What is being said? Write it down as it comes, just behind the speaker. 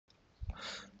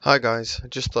Hi guys, I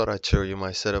just thought I'd show you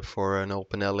my setup for an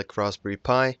Openelec Raspberry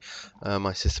Pi.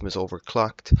 My system is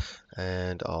overclocked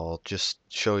and I'll just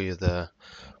show you the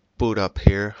boot up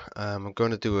here. I'm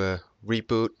going to do a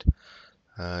reboot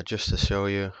just to show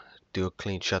you. Do a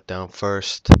clean shutdown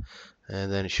first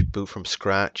and then it should boot from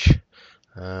scratch.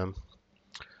 Um,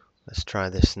 let's try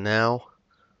this now.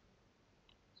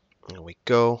 There we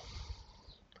go.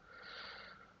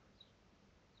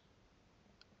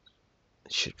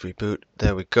 It should reboot.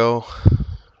 There we go.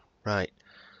 Right.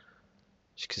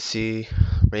 As you can see,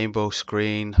 rainbow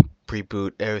screen,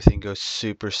 pre-boot, everything goes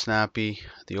super snappy.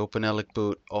 The Openelec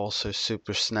boot also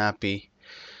super snappy.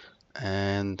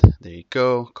 And there you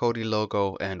go, Kodi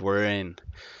logo, and we're in.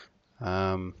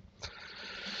 I'm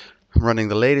running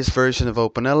the latest version of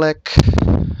Openelec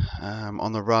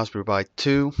on the Raspberry Pi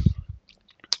 2.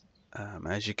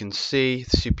 As you can see,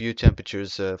 the CPU temperature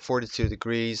is 42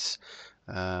 degrees.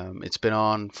 It's been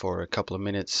on for a couple of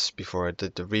minutes before I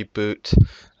did the reboot.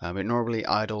 It normally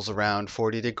idles around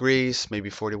 40 degrees, maybe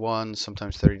 41,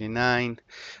 sometimes 39.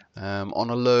 On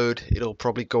a load, it'll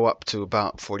probably go up to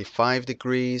about 45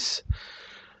 degrees.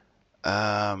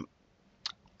 As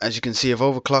you can see, I've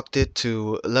overclocked it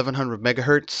to 1100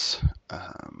 megahertz.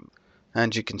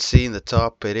 And you can see in the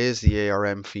top, it is the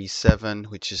ARM v7,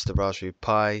 which is the Raspberry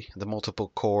Pi. The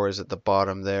multiple cores at the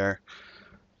bottom there.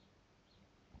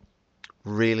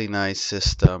 Really nice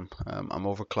system. I'm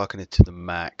overclocking it to the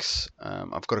max.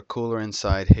 I've got a cooler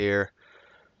inside here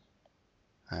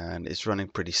and it's running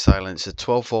pretty silent. It's a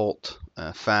 12 volt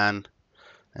fan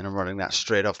and I'm running that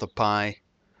straight off the Pi.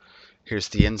 Here's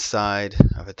the inside.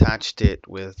 I've attached it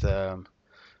with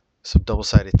some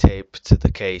double-sided tape to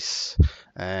the case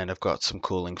and I've got some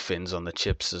cooling fins on the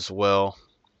chips as well.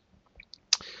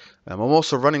 I'm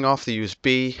also running off the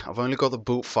USB. I've only got the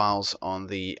boot files on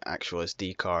the actual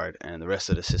SD card and the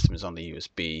rest of the system is on the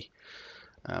USB.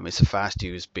 It's a fast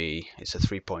USB. It's a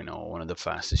 3.0, one of the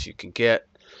fastest you can get.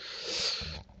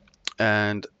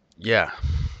 And yeah,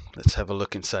 let's have a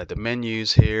look inside the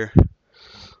menus here.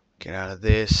 Get out of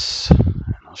this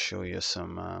and I'll show you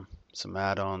some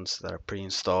add-ons that are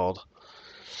pre-installed.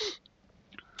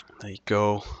 There you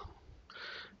go.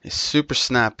 It's super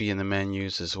snappy in the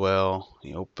menus as well.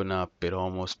 You open up, it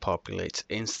almost populates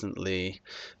instantly.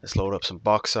 Let's load up some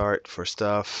box art for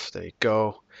stuff. There you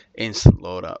go. Instant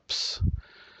load ups.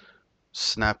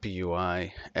 Snappy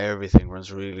UI. Everything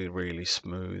runs really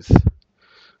smooth.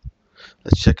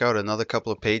 Let's check out another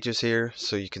couple of pages here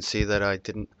so you can see that I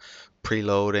didn't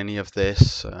preload any of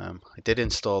this. I did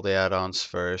install the add-ons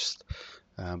first.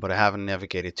 But I haven't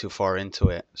navigated too far into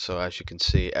it, so as you can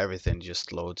see, everything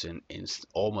just loads in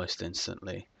almost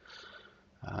instantly.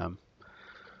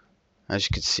 As you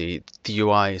can see, the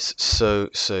UI is so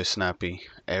snappy.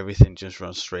 Everything just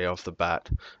runs straight off the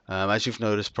bat. As you've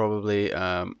noticed probably,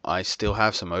 I still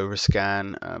have some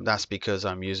overscan. That's because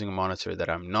I'm using a monitor that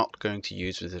I'm not going to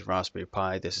use with the Raspberry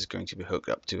Pi. This is going to be hooked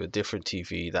up to a different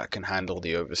TV that can handle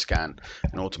the overscan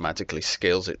and automatically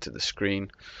scales it to the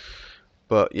screen.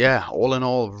 But yeah, all in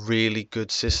all, really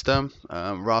good system.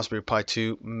 Raspberry Pi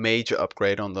 2, major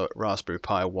upgrade on the Raspberry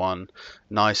Pi 1.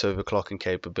 Nice overclocking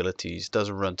capabilities,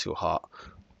 doesn't run too hot.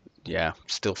 Yeah,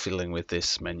 still fiddling with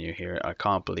this menu here. I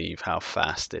can't believe how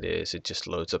fast it is. It just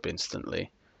loads up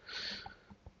instantly.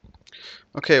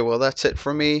 Okay, well that's it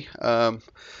for me.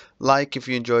 Like if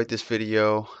you enjoyed this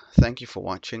video. Thank you for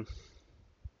watching.